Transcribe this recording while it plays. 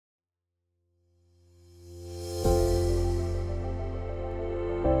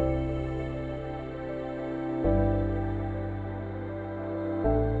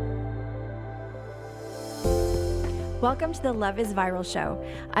Welcome to the Love is Viral show.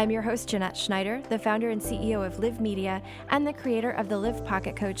 I'm your host, Jeanette Schneider, the founder and CEO of Live Media and the creator of the Live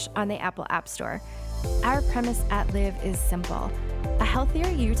Pocket Coach on the Apple App Store. Our premise at Live is simple. A healthier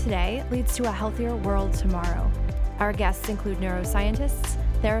you today leads to a healthier world tomorrow. Our guests include neuroscientists,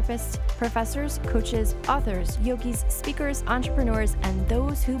 therapists, professors, coaches, authors, yogis, speakers, entrepreneurs, and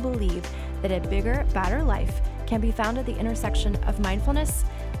those who believe that a bigger, better life can be found at the intersection of mindfulness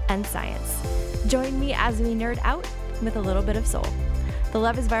and science. Join me as we nerd out with a little bit of soul. The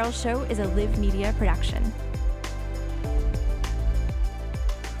Love is Viral show is a Live Media production.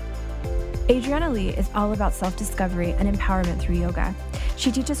 Adriana Lee is all about self-discovery and empowerment through yoga.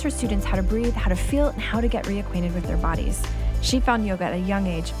 She teaches her students how to breathe, how to feel, and how to get reacquainted with their bodies. She found yoga at a young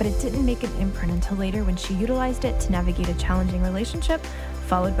age, but it didn't make an imprint until later when she utilized it to navigate a challenging relationship,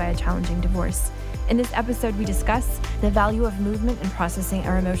 followed by a challenging divorce. In this episode, we discuss the value of movement and processing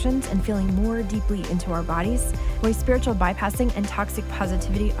our emotions and feeling more deeply into our bodies, why spiritual bypassing and toxic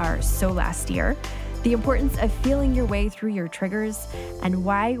positivity are so last year, the importance of feeling your way through your triggers, and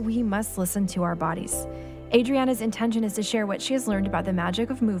why we must listen to our bodies. Adriana's intention is to share what she has learned about the magic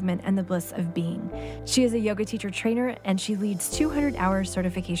of movement and the bliss of being. She is a yoga teacher trainer, and she leads 200-hour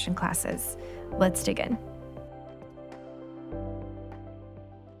certification classes. Let's dig in.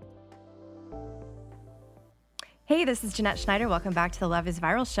 Hey, this is Jeanette Schneider. Welcome back to the Love is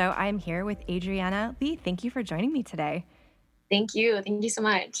Viral show. I'm here with Adriana Lee. Thank you for joining me today. Thank you. Thank you so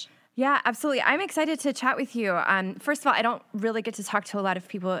much. Yeah, absolutely. I'm excited to chat with you. First of all, I don't really get to talk to a lot of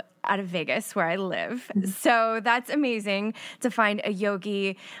people out of Vegas where I live. So that's amazing to find a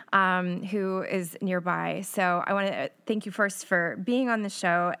yogi who is nearby. So I want to thank you first for being on the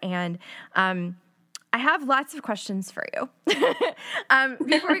show. And I have lots of questions for you.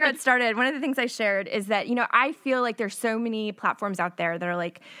 Before we got started, one of the things I shared is that, I feel like there's so many platforms out there that are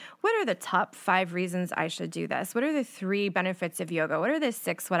like, what are the top 5 reasons I should do this? What are the 3 benefits of yoga? What are the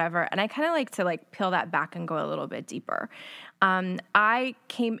 6, whatever? And I kind of like to peel that back and go a little bit deeper. I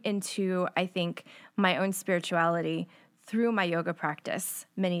came into, I think, my own spirituality through my yoga practice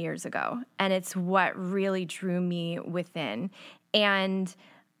many years ago. And it's what really drew me within. And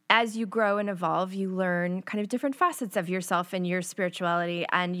as you grow and evolve, you learn kind of different facets of yourself and your spirituality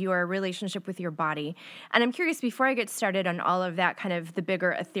and your relationship with your body. And I'm curious, before I get started on all of that, kind of the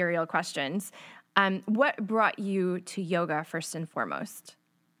bigger ethereal questions, what brought you to yoga first and foremost?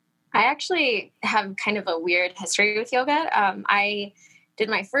 I actually have kind of a weird history with yoga. I did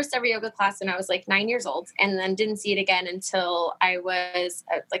my first ever yoga class when I was 9 years old, and then didn't see it again until I was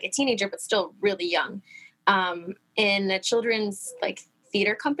a teenager, but still really young, in a children's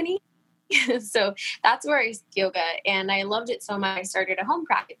theater company. So that's where I started yoga, and I loved it so much. I started a home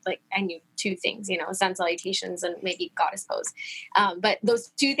practice. I knew 2 things, sun salutations and maybe goddess pose. But those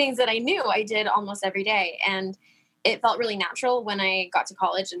 2 things that I knew, I did almost every day. And it felt really natural when I got to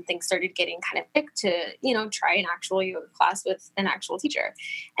college and things started getting kind of big to, try an actual yoga class with an actual teacher.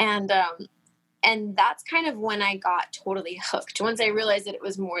 And that's kind of when I got totally hooked. Once I realized that it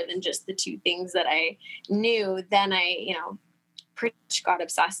was more than just the 2 things that I knew, then I, pretty much got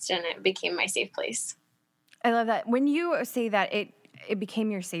obsessed, and it became my safe place. I love that. When you say that it became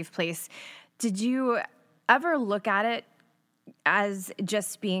your safe place, did you ever look at it as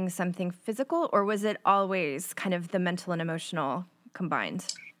just being something physical, or was it always kind of the mental and emotional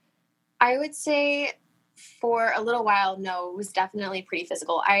combined? I would say for a little while, no, it was definitely pretty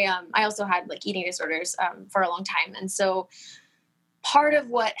physical. I also had eating disorders for a long time. And so part of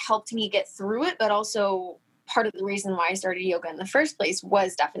what helped me get through it, but also part of the reason why I started yoga in the first place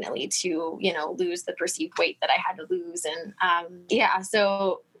was definitely to, lose the perceived weight that I had to lose. And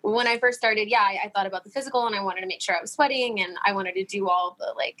so when I first started, I thought about the physical, and I wanted to make sure I was sweating, and I wanted to do all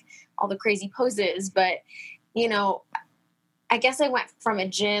the crazy poses. But, I guess I went from a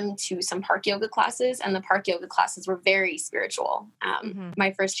gym to some park yoga classes, and the park yoga classes were very spiritual.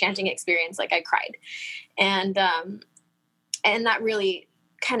 My first chanting experience, I cried. And that really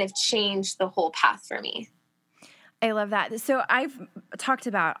kind of changed the whole path for me. I love that. So I've talked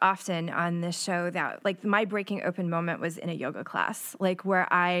about often on this show that my breaking open moment was in a yoga class,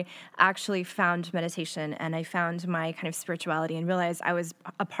 where I actually found meditation and I found my kind of spirituality and realized I was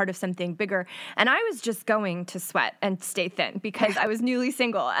a part of something bigger. And I was just going to sweat and stay thin because I was newly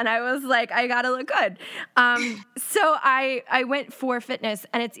single, and I was I gotta look good. So I went for fitness,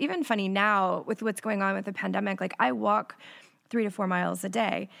 and it's even funny now with what's going on with the pandemic. I walk 3 to 4 miles a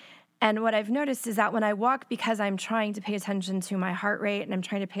day. And what I've noticed is that when I walk, because I'm trying to pay attention to my heart rate and I'm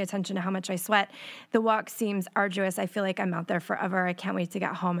trying to pay attention to how much I sweat, the walk seems arduous. I feel like I'm out there forever. I can't wait to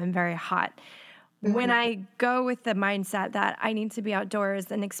get home. I'm very hot. when I go with the mindset that I need to be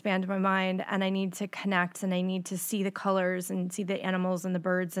outdoors and expand my mind, and I need to connect, and I need to see the colors and see the animals and the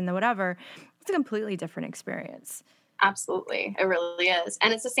birds and the whatever, it's a completely different experience. Absolutely. It really is.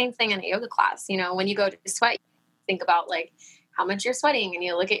 And it's the same thing in a yoga class. You know, when you go to sweat, you think about like how much you're sweating, and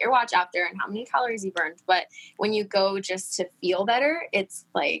you look at your watch after and how many calories you burned. But when you go just to feel better, it's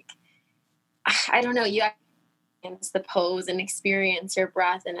like, I don't know, you experience the pose and experience your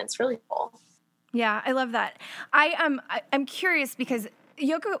breath, and it's really cool. Yeah, I love that. I'm curious because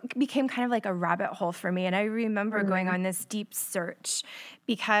yoga became kind of like a rabbit hole for me, and I remember going on this deep search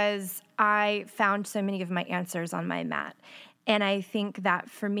because I found so many of my answers on my mat. And I think that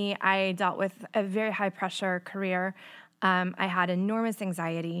for me, I dealt with a very high pressure career. I had enormous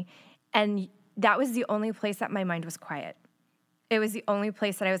anxiety, and that was the only place that my mind was quiet. It was the only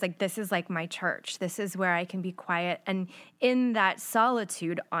place that I was like, this is like my church. This is where I can be quiet. And in that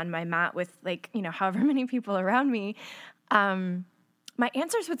solitude on my mat with like, you know, however many people around me, my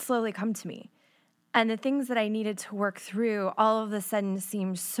answers would slowly come to me. And the things that I needed to work through all of a sudden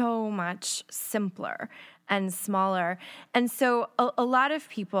seemed so much simpler and smaller. And so a lot of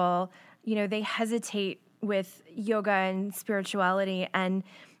people, you know, they hesitate with yoga and spirituality. And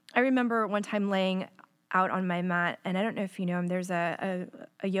I remember one time laying out on my mat, and I don't know if you know him, there's a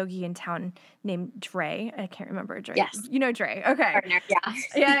yogi in town named Dre. I can't remember Dre. Yes. You know Dre. Okay. Gardner, yeah.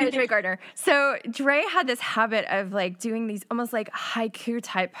 Yeah, Dre Gardner. So Dre had this habit of like doing these almost like haiku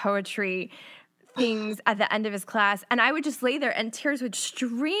type poetry things at the end of his class. And I would just lay there and tears would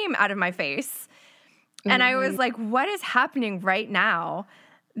stream out of my face. And I was like, what is happening right now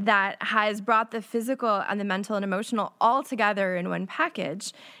that has brought the physical and the mental and emotional all together in one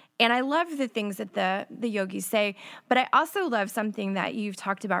package? And I love the things that the yogis say, but I also love something that you've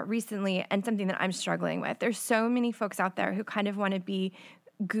talked about recently and something that I'm struggling with. There's so many folks out there who kind of want to be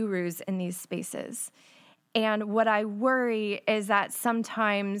gurus in these spaces. And what I worry is that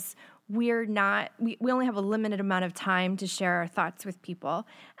sometimes we only have a limited amount of time to share our thoughts with people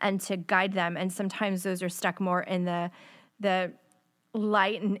and to guide them. And sometimes those are stuck more in the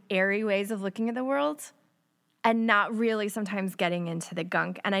light and airy ways of looking at the world, and not really sometimes getting into the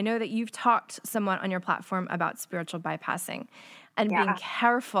gunk. And I know that you've talked somewhat on your platform about spiritual bypassing and being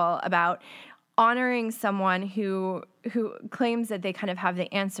careful about honoring someone who claims that they kind of have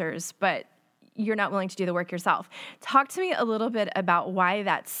the answers, but you're not willing to do the work yourself. Talk to me a little bit about why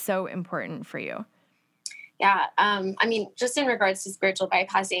that's so important for you. Yeah. I mean, just in regards to spiritual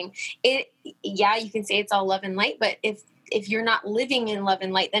bypassing, you can say it's all love and light, but if you're not living in love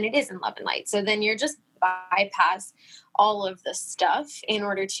and light, then it isn't love and light. So then you're just bypass all of the stuff in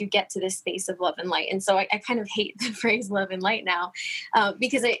order to get to this space of love and light. And so I kind of hate the phrase love and light now,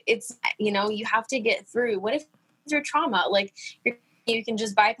 because it's, you know, you have to get through. What if it's your trauma? Like you can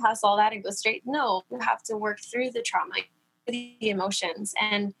just bypass all that and go straight. No, you have to work through the trauma, the emotions.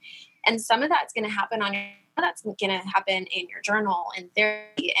 And some of that's going to happen that's going to happen in your journal and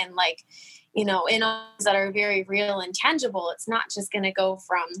therapy and like, you know, in all that are very real and tangible. It's not just going to go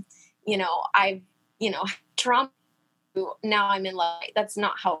from, you know, trauma, now I'm in love. That's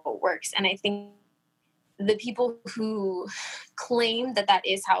not how it works. And I think the people who claim that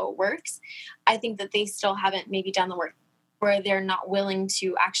is how it works, I think that they still haven't maybe done the work, where they're not willing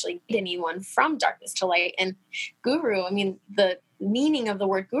to actually lead anyone from darkness to light. And guru, I mean, the meaning of the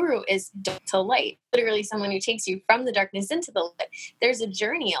word guru is to light, literally someone who takes you from the darkness into the light. There's a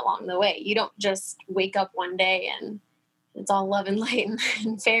journey along the way. You don't just wake up one day and it's all love and light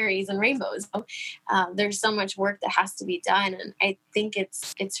and fairies and rainbows. There's so much work that has to be done. And I think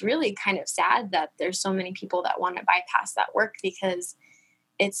it's really kind of sad that there's so many people that want to bypass that work, because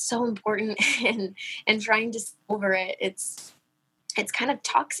it's so important, and trying to over it, it's kind of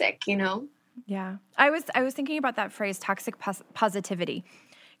toxic, you know? Yeah. I was thinking about that phrase, toxic positivity,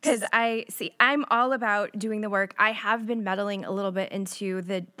 because I'm all about doing the work. I have been meddling a little bit into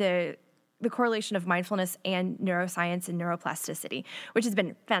the correlation of mindfulness and neuroscience and neuroplasticity, which has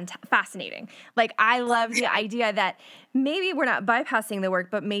been fascinating. Like, I love the idea that maybe we're not bypassing the work,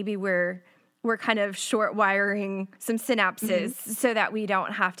 but maybe we're kind of short wiring some synapses so that we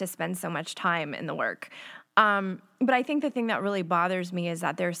don't have to spend so much time in the work. But I think the thing that really bothers me is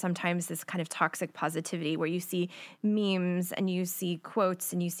that there's sometimes this kind of toxic positivity where you see memes and you see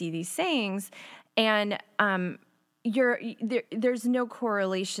quotes and you see these sayings, and there's no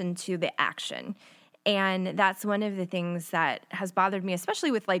correlation to the action. And that's one of the things that has bothered me, especially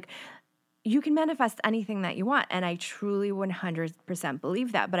with like, you can manifest anything that you want. And I truly 100%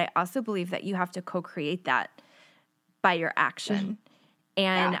 believe that. But I also believe that you have to co-create that by your action.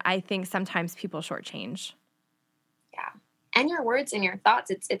 And I think sometimes people shortchange. Yeah. and your words and your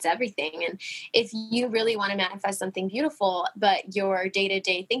thoughts, it's everything. And if you really want to manifest something beautiful, but your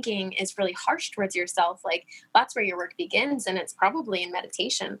day-to-day thinking is really harsh towards yourself, like that's where your work begins. And it's probably in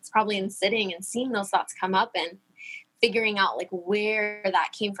meditation. It's probably in sitting and seeing those thoughts come up and figuring out like where that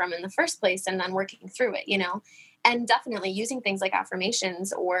came from in the first place, and then working through it, and definitely using things like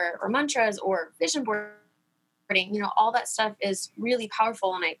affirmations or mantras or vision boarding, all that stuff is really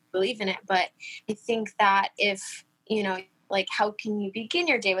powerful and I believe in it. But I think that if, like, how can you begin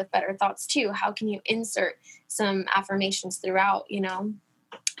your day with better thoughts too? How can you insert some affirmations throughout,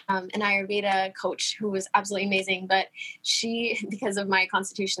 an Ayurveda coach who was absolutely amazing, but because of my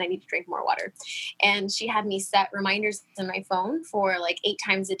constitution, I need to drink more water. And she had me set reminders in my phone for like 8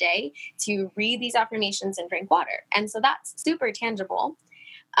 times a day to read these affirmations and drink water. And so that's super tangible,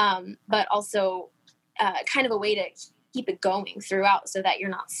 but also kind of a way to keep it going throughout so that you're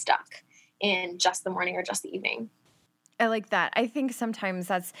not stuck in just the morning or just the evening. I like that. I think sometimes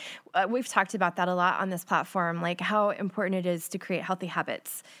that's, we've talked about that a lot on this platform, like how important it is to create healthy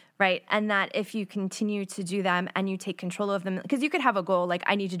habits, right? And that if you continue to do them and you take control of them, because you could have a goal like,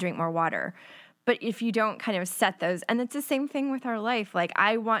 I need to drink more water. But if you don't kind of set those, and it's the same thing with our life, like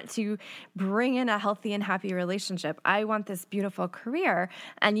I want to bring in a healthy and happy relationship. I want this beautiful career.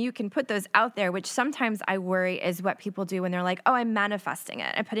 And you can put those out there, which sometimes I worry is what people do when they're like, oh, I'm manifesting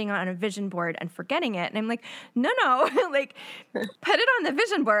it. I'm putting it on a vision board and forgetting it. And I'm like, no, like put it on the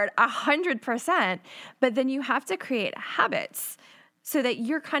vision board 100%. But then you have to create habits so that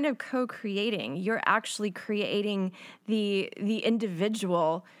you're kind of co-creating. You're actually creating the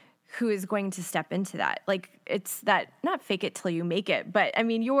individual who is going to step into that. Like it's that, not fake it till you make it, but I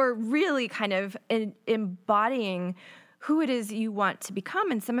mean, you're really kind of embodying who it is you want to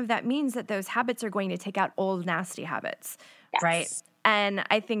become. And some of that means that those habits are going to take out old nasty habits, yes. Right? And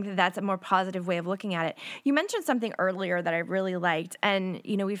I think that that's a more positive way of looking at it. You mentioned something earlier that I really liked. And,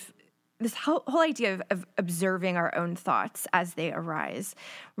 we've this whole idea of observing our own thoughts as they arise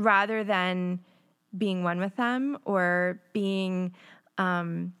rather than being one with them or being,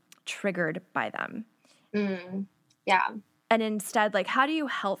 triggered by them. Yeah. And instead, like, how do you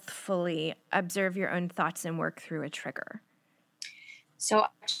healthfully observe your own thoughts and work through a trigger? So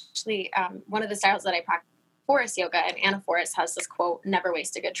actually, one of the styles that I practice, Forest Yoga, and Anna Forrest has this quote, never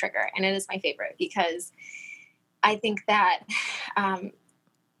waste a good trigger. And it is my favorite because I think that,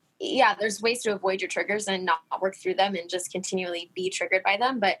 there's ways to avoid your triggers and not work through them and just continually be triggered by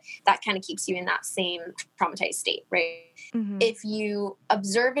them. But that kind of keeps you in that same traumatized state, right? Mm-hmm. If you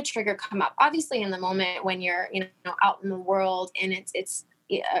observe a trigger come up, obviously in the moment when you're, out in the world and it's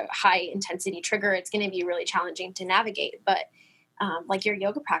a high intensity trigger, it's going to be really challenging to navigate. But like your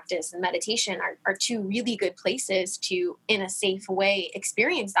yoga practice and meditation are 2 really good places to, in a safe way,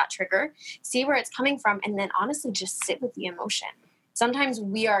 experience that trigger, see where it's coming from, and then honestly just sit with the emotion. Sometimes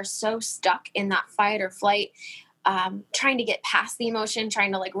we are so stuck in that fight or flight, trying to get past the emotion,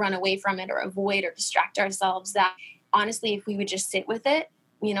 trying to like run away from it or avoid or distract ourselves, that honestly, if we would just sit with it,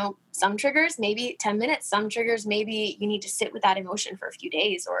 some triggers, maybe 10 minutes, some triggers, maybe you need to sit with that emotion for a few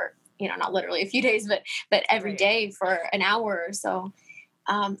days or, not literally a few days, but every day for an hour or so.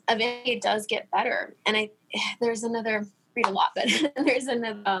 Eventually it does get better. And there's another, read a lot, but there's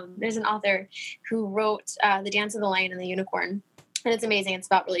an author who wrote The Dance of the Lion and the Unicorn. And it's amazing. It's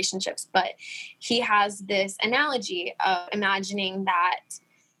about relationships. But he has this analogy of imagining that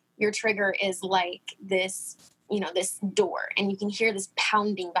your trigger is like this, this door, and you can hear this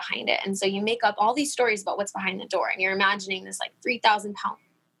pounding behind it. And so you make up all these stories about what's behind the door. And you're imagining this like 3,000-pound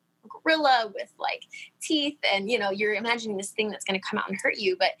gorilla with like teeth. And, you're imagining this thing that's going to come out and hurt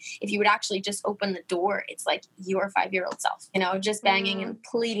you. But if you would actually just open the door, it's like your 5-year-old self, just banging and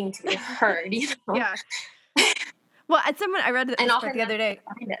pleading to be heard. Yeah. Well, I read this quote the other day.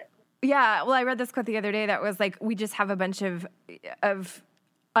 Yeah, well, I read this quote the other day that was like, we just have a bunch of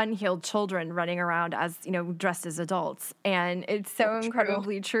unhealed children running around as, dressed as adults. And it's so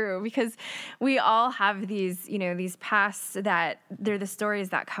incredibly true because we all have these, these pasts that they're the stories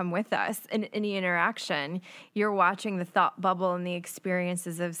that come with us in any interaction. You're watching the thought bubble and the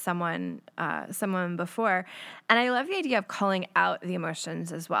experiences of someone before. And I love the idea of calling out the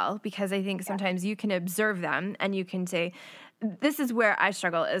emotions as well, because I think sometimes you can observe them and you can say, this is where I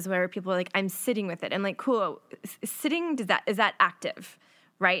struggle, is where people are like, I'm sitting with it. And like, cool, sitting, is that active?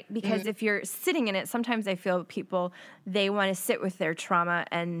 Right? Because if you're sitting in it, sometimes I feel people, they want to sit with their trauma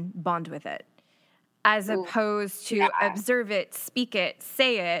and bond with it, as opposed to observe it, speak it,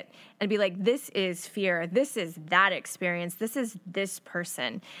 say it, and be like, this is fear. This is that experience. This is this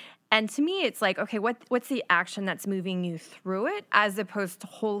person. And to me, it's like, okay, what's the action that's moving you through it, as opposed to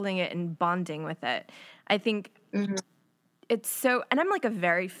holding it and bonding with it? I think it's so, and I'm like a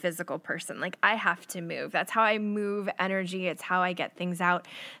very physical person. Like I have to move. That's how I move energy. It's how I get things out.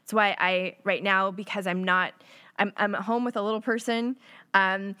 It's why right now, because I'm at home with a little person,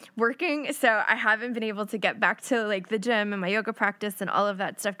 working. So I haven't been able to get back to like the gym and my yoga practice and all of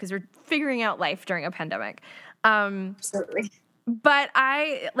that stuff because we're figuring out life during a pandemic. Absolutely. But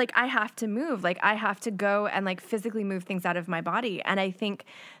I have to move. Like I have to go and like physically move things out of my body. And I think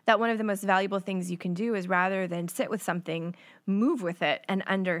that one of the most valuable things you can do is rather than sit with something, move with it and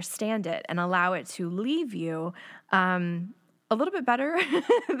understand it and allow it to leave you a little bit better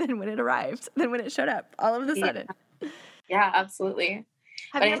than when it arrived, than when it showed up all of a sudden. Yeah, absolutely.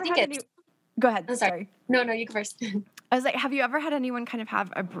 Have you ever had any... Go ahead. I'm sorry. No, you go first. I was like, have you ever had anyone kind of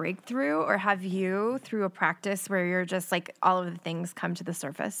have a breakthrough, or have you through a practice where you're just like all of the things come to the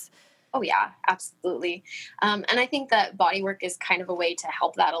surface? Oh yeah, absolutely. And I think that body work is kind of a way to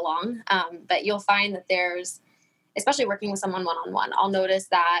help that along. But you'll find that there's, especially working with someone one-on-one, I'll notice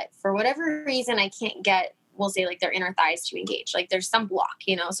that for whatever reason, I can't get, we'll say like their inner thighs to engage. Like there's some block,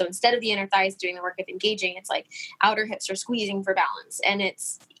 so instead of the inner thighs doing the work of engaging, it's like outer hips are squeezing for balance. And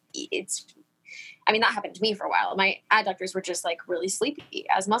it's, I mean, that happened to me for a while. My adductors were just like really sleepy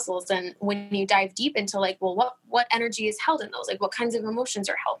as muscles. And when you dive deep into like, well, what energy is held in those? Like what kinds of emotions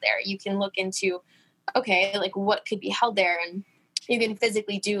are held there? You can look into, okay, like what could be held there? And you can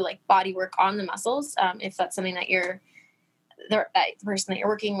physically do like body work on the muscles. If that's something that that person that you're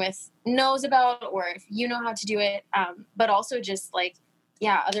working with knows about, or if you know how to do it. But also just like,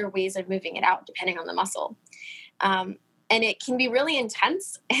 other ways of moving it out depending on the muscle. And it can be really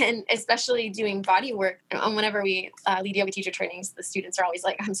intense, and especially doing body work. And whenever we lead yoga teacher trainings, the students are always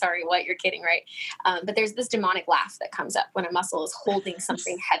like, I'm sorry, what? You're kidding, right? But there's this demonic laugh that comes up when a muscle is holding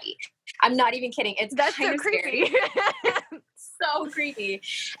something heavy. I'm not even kidding. That's kind of creepy. So creepy.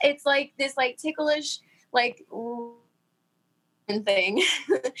 It's like this like ticklish like thing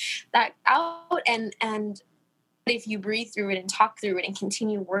that out and if you breathe through it and talk through it and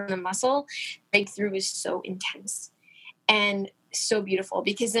continue working the muscle, breakthrough is so intense and so beautiful,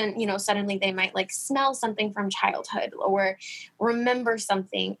 because then, suddenly they might like smell something from childhood or remember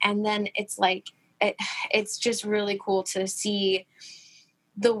something. And then it's like, it's just really cool to see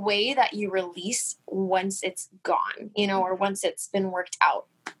the way that you release once it's gone, or once it's been worked out.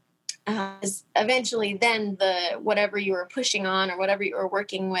 Eventually then whatever you were pushing on or whatever you were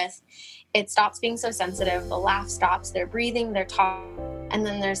working with, it stops being so sensitive. The laugh stops, they're breathing, they're talking, and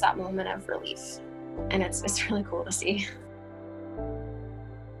then there's that moment of relief. And it's really cool to see.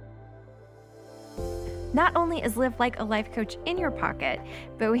 Not only is Live Like a Life Coach in your pocket,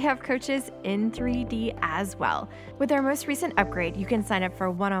 but we have coaches in 3D as well. With our most recent upgrade, you can sign up for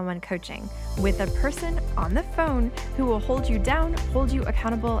one-on-one coaching with a person on the phone who will hold you down, hold you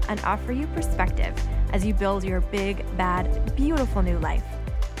accountable, and offer you perspective as you build your big, bad, beautiful new life.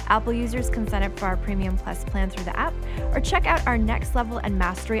 Apple users can sign up for our Premium Plus plan through the app, or check out our next level and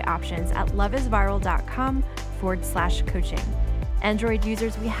mastery options at loveisviral.com/coaching. Android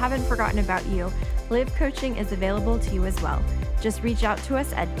users, we haven't forgotten about you. Live Coaching is available to you as well. Just reach out to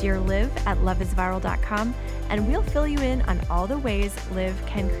us at dearlive@loveisviral.com and we'll fill you in on all the ways Live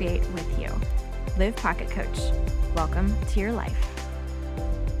can create with you. Live Pocket Coach. Welcome to your life.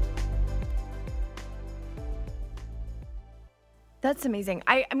 That's amazing.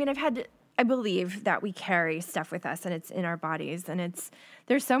 I believe that we carry stuff with us and it's in our bodies, and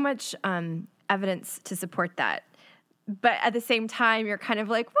there's so much evidence to support that. But at the same time, you're kind of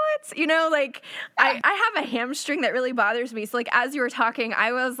like, what? I have a hamstring that really bothers me. So like, as you were talking,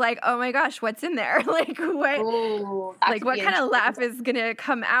 I was like, oh my gosh, what's in there? Like what, Ooh, what kind of laugh is going to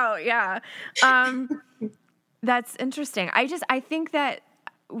come out? Yeah. That's interesting. I think that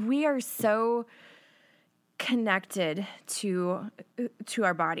we are so connected to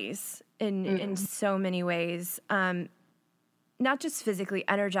our bodies in so many ways. Not just physically,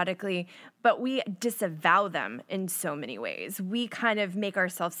 energetically, but we disavow them in so many ways. We kind of make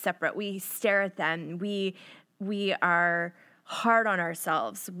ourselves separate. We stare at them. We are hard on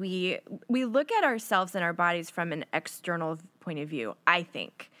ourselves. We look at ourselves and our bodies from an external point of view, I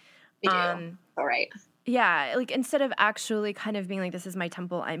think. We do. All right. Yeah, like instead of actually kind of being like, this is my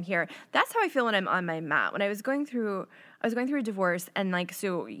temple, I'm here. That's how I feel when I'm on my mat. When I was going through a divorce, and like,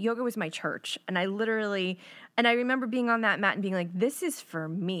 so yoga was my church, and I remember being on that mat and being like, this is for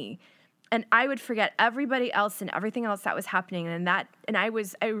me. And I would forget everybody else and everything else that was happening. And I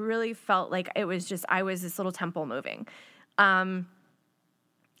really felt like I was this little temple moving. And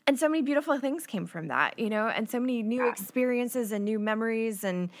so many beautiful things came from that, and so many new experiences and new memories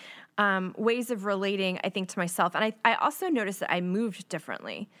and ways of relating, I think, to myself. And I also noticed that I moved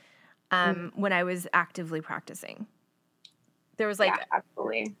differently when I was actively practicing. there was like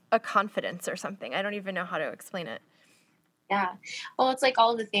absolutely. a confidence or something. I don't even know how to explain it. Yeah. Well, it's like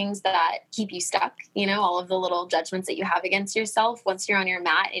all of the things that keep you stuck, all of the little judgments that you have against yourself. Once you're on your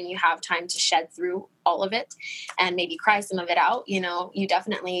mat and you have time to shed through all of it and maybe cry some of it out, you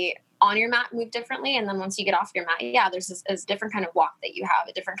definitely on your mat move differently. And then once you get off your mat, there's this different kind of walk that you have,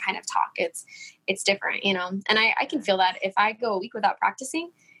 a different kind of talk. It's different, and I can feel that if I go a week without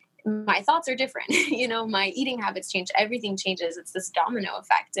practicing, my thoughts are different. My eating habits change, everything changes. It's this domino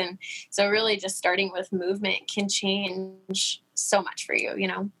effect. And so really just starting with movement can change so much for you,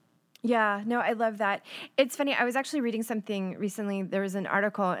 Yeah, no, I love that. It's funny. I was actually reading something recently. There was an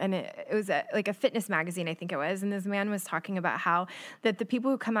article, and it was like a fitness magazine, I think it was. And this man was talking about how that the people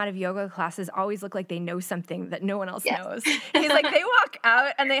who come out of yoga classes always look like they know something that no one else knows. He's like, they walk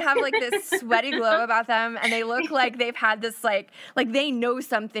out and they have like this sweaty glow about them, and they look like they've had this like they know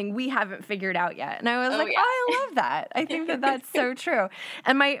something we haven't figured out yet. And I was oh, I love that. I think that that's so true.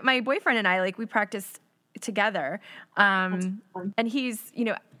 And my boyfriend and I, like, we practiced together, and he's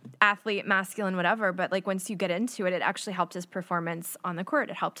athlete, masculine, whatever, but like once you get into it, it actually helped his performance on the court.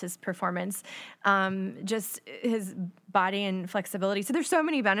 It helped his performance, just his body and flexibility. So there's so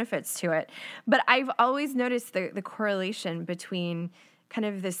many benefits to it. But I've always noticed the correlation between kind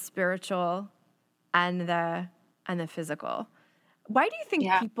of the spiritual and the physical. Why do you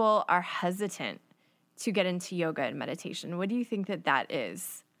think people are hesitant to get into yoga and meditation? What do you think that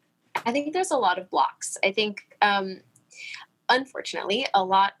is? I think there's a lot of blocks. I think, unfortunately, a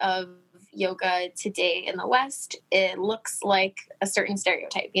lot of yoga today in the West, it looks like a certain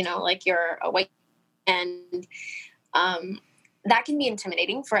stereotype, like you're a white, and that can be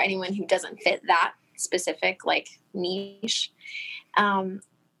intimidating for anyone who doesn't fit that specific like niche. And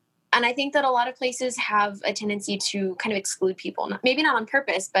I think that a lot of places have a tendency to kind of exclude people, maybe not on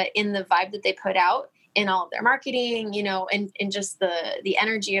purpose, but in the vibe that they put out in all of their marketing, and just the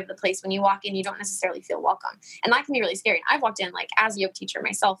energy of the place. When you walk in, you don't necessarily feel welcome. And that can be really scary. I've walked in, like, as a yoga teacher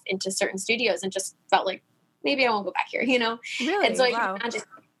myself, into certain studios and just felt like, maybe I won't go back here, Really? And so wow.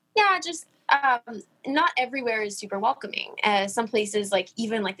 I just not everywhere is super welcoming. Some places, like,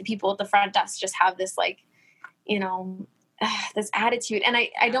 even like the people at the front desk just have this, like, this attitude. And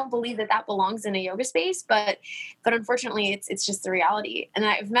I don't believe that belongs in a yoga space, but unfortunately it's just the reality. And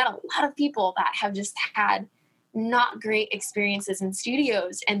I've met a lot of people that have just had not great experiences in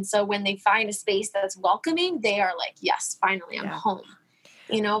studios. And so when they find a space that's welcoming, they are like, yes, finally I'm home,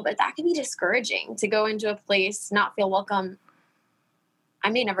 but that can be discouraging to go into a place, not feel welcome. I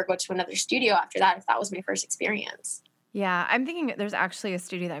may never go to another studio after that if that was my first experience. Yeah, I'm thinking there's actually a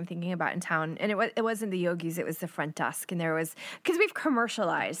studio that I'm thinking about in town, and it wasn't the yogis, it was the front desk, and there was, because we've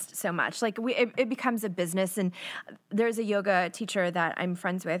commercialized so much, like it becomes a business. And there's a yoga teacher that I'm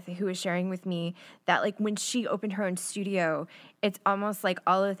friends with who was sharing with me that, like, when she opened her own studio, it's almost like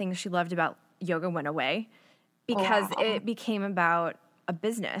all of the things she loved about yoga went away because it became about a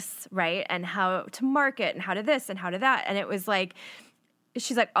business, right? And how to market and how to this and how to that. And it was like,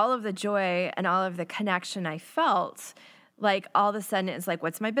 she's like, all of the joy and all of the connection I felt, like, all of a sudden it's like,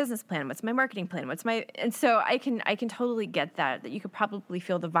 what's my business plan? What's my marketing plan? And so I can totally get that you could probably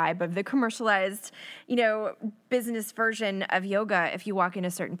feel the vibe of the commercialized, business version of yoga if you walk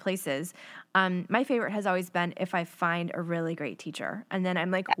into certain places. My favorite has always been if I find a really great teacher, and then I'm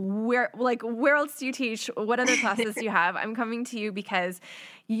like, where else do you teach? What other classes do you have? I'm coming to you because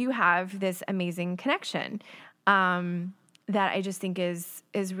you have this amazing connection. That I just think is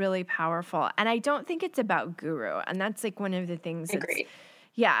really powerful. And I don't think it's about guru. And that's like one of the things Agreed.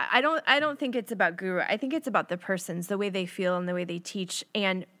 I don't think it's about guru. I think it's about the persons, the way they feel and the way they teach,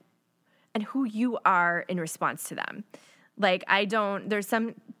 and who you are in response to them. Like, there's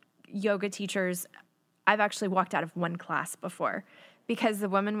some yoga teachers, I've actually walked out of one class before because the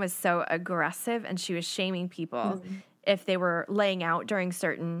woman was so aggressive and she was shaming people if they were laying out during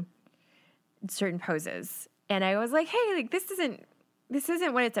certain poses. And I was like, hey, like, this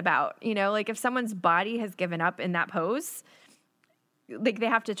isn't what it's about. Like, if someone's body has given up in that pose, like, they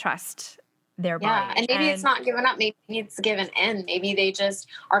have to trust their body. Yeah, and maybe it's not given up. Maybe it's given in. Maybe they just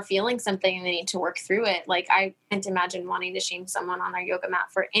are feeling something and they need to work through it. Like, I can't imagine wanting to shame someone on their yoga mat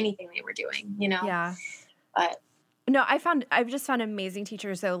for anything they were doing, Yeah. But no, I've just found amazing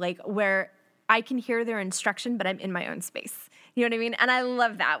teachers, though, like, where I can hear their instruction, but I'm in my own space. You know what I mean? And I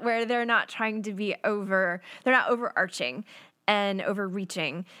love that, where they're not trying to be they're not overarching and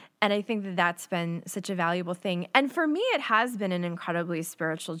overreaching. And I think that's been such a valuable thing. And for me, it has been an incredibly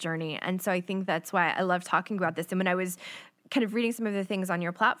spiritual journey. And so I think that's why I love talking about this. And when I was kind of reading some of the things on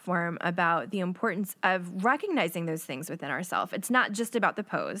your platform about the importance of recognizing those things within ourselves. It's not just about the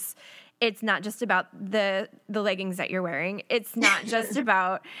pose. It's not just about the leggings that you're wearing. It's not just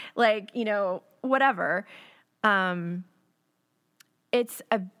about like, whatever. It's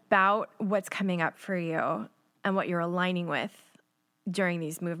about what's coming up for you and what you're aligning with during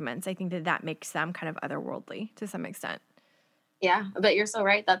these movements. I think that makes them kind of otherworldly to some extent. Yeah, but you're so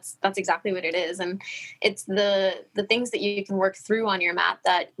right. That's exactly what it is. And it's the things that you can work through on your mat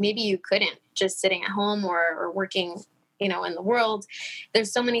that maybe you couldn't just sitting at home or working, in the world.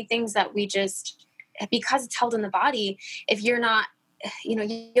 There's so many things that we just, because it's held in the body, if you're not,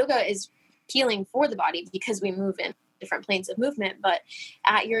 yoga is healing for the body because we move in different planes of movement, but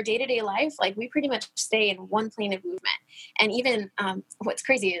at your day-to-day life, like we pretty much stay in one plane of movement. And even what's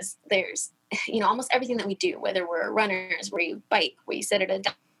crazy is there's, almost everything that we do, whether we're runners, where you bike, where you sit at a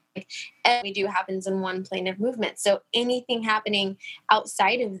desk, everything we do happens in one plane of movement. So anything happening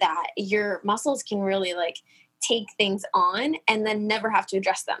outside of that, your muscles can really like take things on and then never have to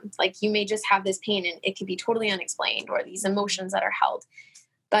address them. Like you may just have this pain and it could be totally unexplained, or these emotions that are held.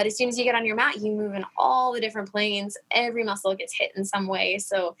 But as soon as you get on your mat, you move in all the different planes. Every muscle gets hit in some way.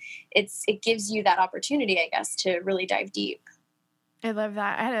 So it gives you that opportunity, I guess, to really dive deep. I love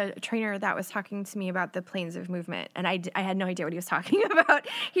that. I had a trainer that was talking to me about the planes of movement, and I had no idea what he was talking about.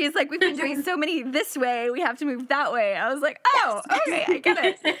 He's like, we've been doing so many this way, we have to move that way. I was like, oh, okay, I get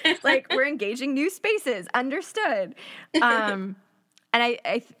it. Like, we're engaging new spaces. Understood. And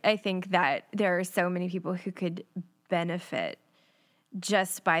I think that there are so many people who could benefit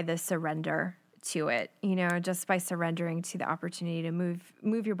just by the surrender to it, just by surrendering to the opportunity to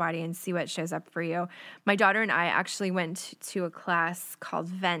move your body and see what shows up for you. My daughter and I actually went to a class called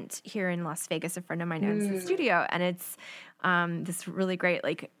Vent here in Las Vegas. A friend of mine owns the studio, and it's this really great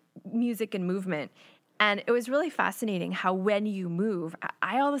like music and movement. And it was really fascinating how when you move,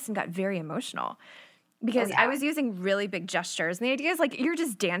 I all of a sudden got very emotional because I was using really big gestures. And the idea is like you're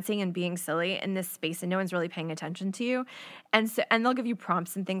just dancing and being silly in this space and no one's really paying attention to you. And they'll give you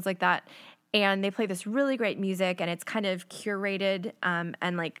prompts and things like that. And they play this really great music, and it's kind of curated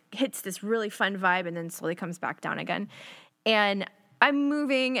and like hits this really fun vibe and then slowly comes back down again. And I'm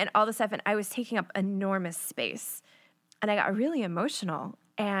moving and all this stuff, and I was taking up enormous space. And I got really emotional.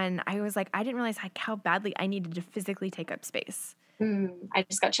 And I was like, I didn't realize like how badly I needed to physically take up space. I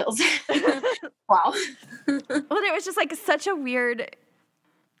just got chills. Wow. Well, it was just like such a weird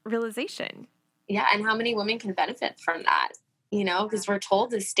realization. Yeah, and how many women can benefit from that? Because we're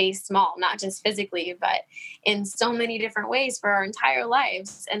told to stay small, not just physically, but in so many different ways for our entire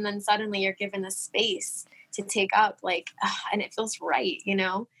lives. And then suddenly you're given the space to take up and it feels right,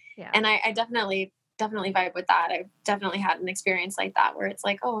 Yeah. And I definitely vibe with that. I've definitely had an experience like that where it's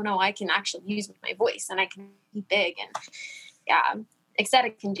like, oh no, I can actually use my voice and I can be big. And yeah,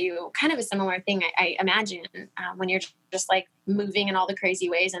 ecstatic can do kind of a similar thing. I imagine when you're just like moving in all the crazy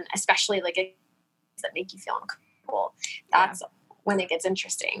ways, and especially like that make you feel uncomfortable. That's when it gets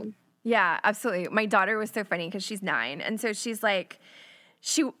interesting. Yeah, absolutely. My daughter was so funny because she's 9. And so she's like,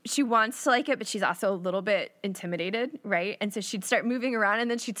 she wants to like it, but she's also a little bit intimidated, right? And so she'd start moving around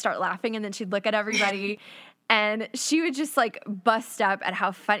and then she'd start laughing and then she'd look at everybody and she would just like bust up at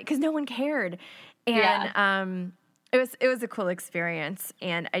how funny, because no one cared. And it was a cool experience.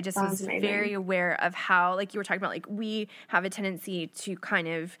 And I just was very aware of how, like you were talking about, like we have a tendency to kind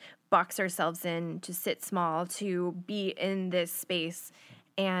of box ourselves in, to sit small, to be in this space.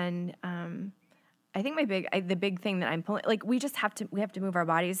 And I think the big thing that I'm pulling, like we have to move our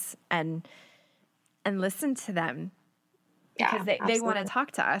bodies and listen to them because they want to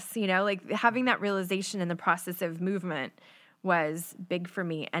talk to us, like having that realization in the process of movement was big for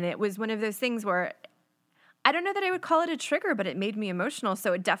me. And it was one of those things where I don't know that I would call it a trigger, but it made me emotional.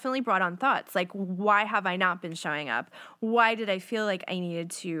 So it definitely brought on thoughts like, why have I not been showing up? Why did I feel like I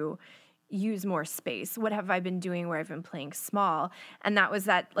needed to use more space? What have I been doing where I've been playing small? And that was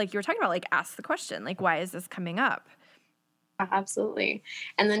that, like you were talking about, like ask the question, like, why is this coming up? Absolutely.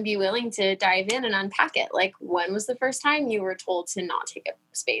 And then be willing to dive in and unpack it. Like, when was the first time you were told to not take up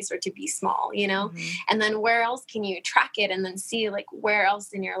space or to be small, Mm-hmm. And then where else can you track it and then see like where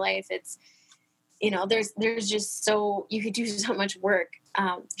else in your life it's, there's just you could do so much work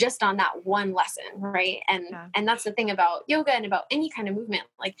just on that one lesson, right? And that's the thing about yoga and about any kind of movement.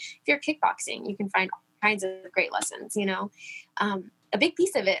 Like if you're kickboxing, you can find all kinds of great lessons, A big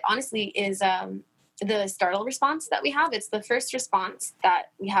piece of it, honestly, is the startle response that we have. It's the first response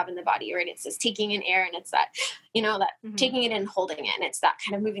that we have in the body, right? It's this taking in air, and it's that, that taking it in, holding it, and it's that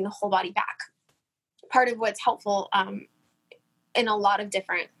kind of moving the whole body back. Part of what's helpful in a lot of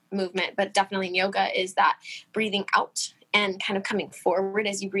different movement, but definitely in yoga, is that breathing out and kind of coming forward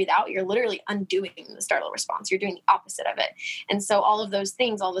as you breathe out, you're literally undoing the startle response. You're doing the opposite of it. And so all of those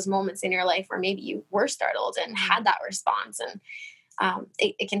things, all those moments in your life where maybe you were startled and had that response, and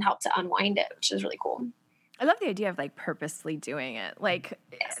it can help to unwind it, which is really cool. I love the idea of like purposely doing it. Like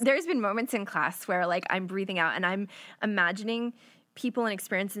there's been moments in class where like I'm breathing out and I'm imagining people and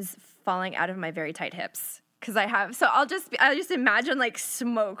experiences falling out of my very tight hips. Cause I'll just imagine like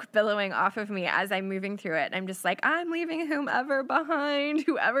smoke billowing off of me as I'm moving through it. And I'm just like, I'm leaving whomever behind,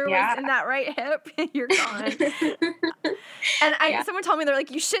 whoever was in that right hip, you're gone. And someone told me, they're like,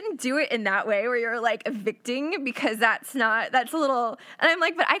 you shouldn't do it in that way where you're like evicting, because that's a little, and I'm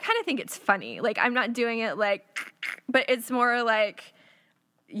like, but I kind of think it's funny. Like I'm not doing it like, but it's more like,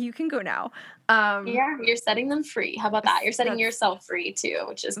 you can go now. You're setting them free. How about that? You're setting yourself free too,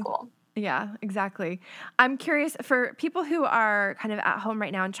 which is cool. Yeah, exactly. I'm curious, for people who are kind of at home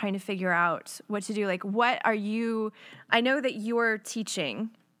right now and trying to figure out what to do, like I know that you're teaching.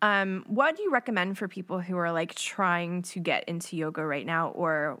 What do you recommend for people who are like trying to get into yoga right now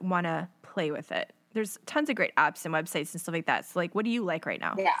or want to play with it? There's tons of great apps and websites and stuff like that. So like, what do you like right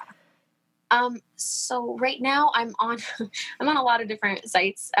now? Yeah. So right now I'm on a lot of different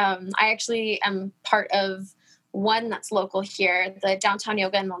sites. I actually am part of one that's local here. The Downtown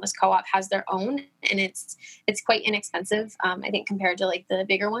Yoga and Wellness Co-op has their own, and it's quite inexpensive, I think, compared to like the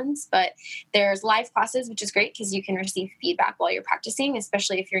bigger ones. But there's live classes, which is great because you can receive feedback while you're practicing,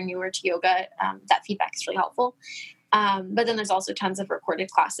 especially if you're newer to yoga. That feedback is really helpful. But then there's also tons of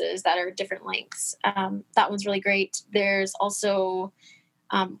recorded classes that are different lengths. That one's really great. There's also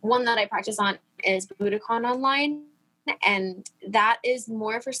one that I practice on is Budokan Online, and that is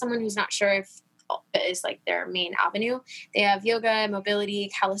more for someone who's not sure if is like their main avenue. They have yoga, mobility,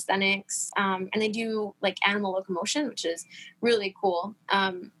 calisthenics, and they do like animal locomotion, which is really cool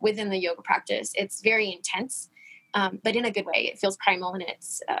within the yoga practice. It's very intense, but in a good way. It feels primal, and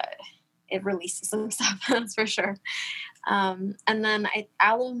it releases some stuff, that's for sure. And then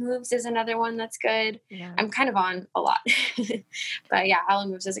Aloe Moves is another one that's good. Yeah. I'm kind of on a lot, but yeah, Aloe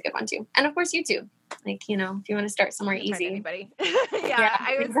Moves is a good one too. And of course, YouTube. Like, if you want to start somewhere easy. Anybody.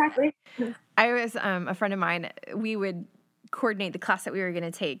 Exactly. I was a friend of mine. We would coordinate the class that we were going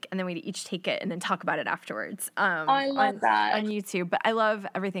to take, and then we'd each take it and then talk about it afterwards. I love that on YouTube. But I love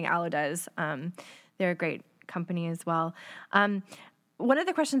everything Aloe does. They're a great company as well. One of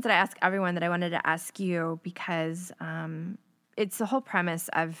the questions that I ask everyone that I wanted to ask you, because it's the whole premise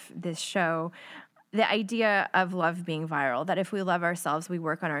of this show, the idea of love being viral, that if we love ourselves, we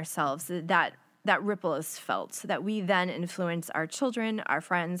work on ourselves, that ripple is felt, so that we then influence our children, our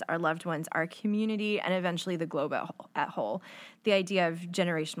friends, our loved ones, our community, and eventually the globe at whole. The idea of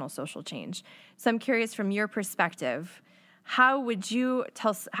generational social change. So I'm curious, from your perspective, how would you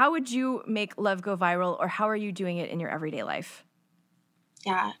make love go viral, or how are you doing it in your everyday life?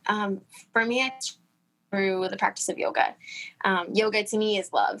 Yeah. For me, it's through the practice of yoga. Yoga to me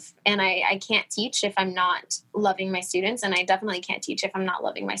is love, and I can't teach if I'm not loving my students, and I definitely can't teach if I'm not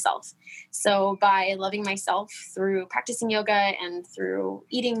loving myself. So by loving myself through practicing yoga and through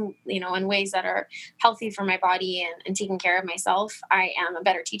eating, in ways that are healthy for my body and taking care of myself, I am a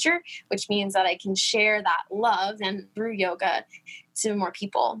better teacher, which means that I can share that love and through yoga to more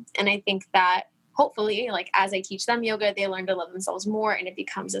people. And I think that hopefully, like as I teach them yoga, they learn to love themselves more, and it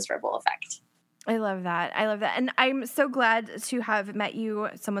becomes this ripple effect. I love that. And I'm so glad to have met you,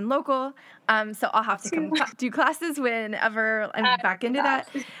 someone local. So I'll have to come do classes whenever I'm back into that.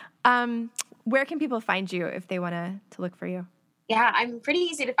 Where can people find you if they want to look for you? Yeah, I'm pretty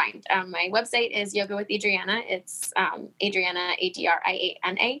easy to find. My website is Yoga with Adriana. It's Adriana,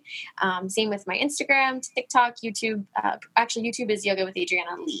 Adriana. Same with my Instagram, TikTok, YouTube. Actually, YouTube is Yoga with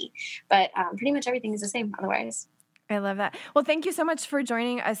Adriana Lee. But pretty much everything is the same otherwise. I love that. Well, thank you so much for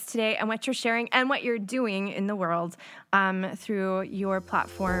joining us today, and what you're sharing and what you're doing in the world through your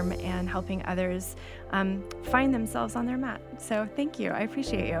platform and helping others find themselves on their mat. So thank you. I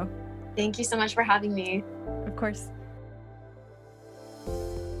appreciate you. Thank you so much for having me. Of course.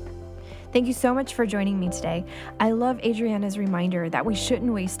 Thank you so much for joining me today. I love Adriana's reminder that we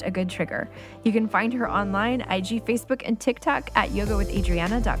shouldn't waste a good trigger. You can find her online, IG, Facebook, and TikTok at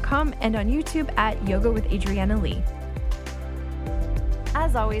yogawithadriana.com, and on YouTube at Yoga with Adriana Lee.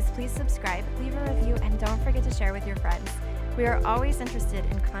 As always, please subscribe, leave a review, and don't forget to share with your friends. We are always interested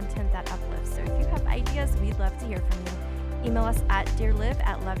in content that uplifts, so if you have ideas, we'd love to hear from you. Email us at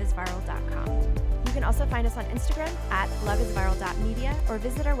dearliv@loveisviral.com. You can also find us on Instagram at loveisviral.media, or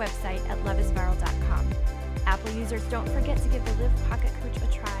visit our website at loveisviral.com. Apple users, don't forget to give the Live Pocket Coach a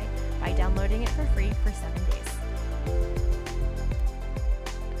try by downloading it for free for 7 days.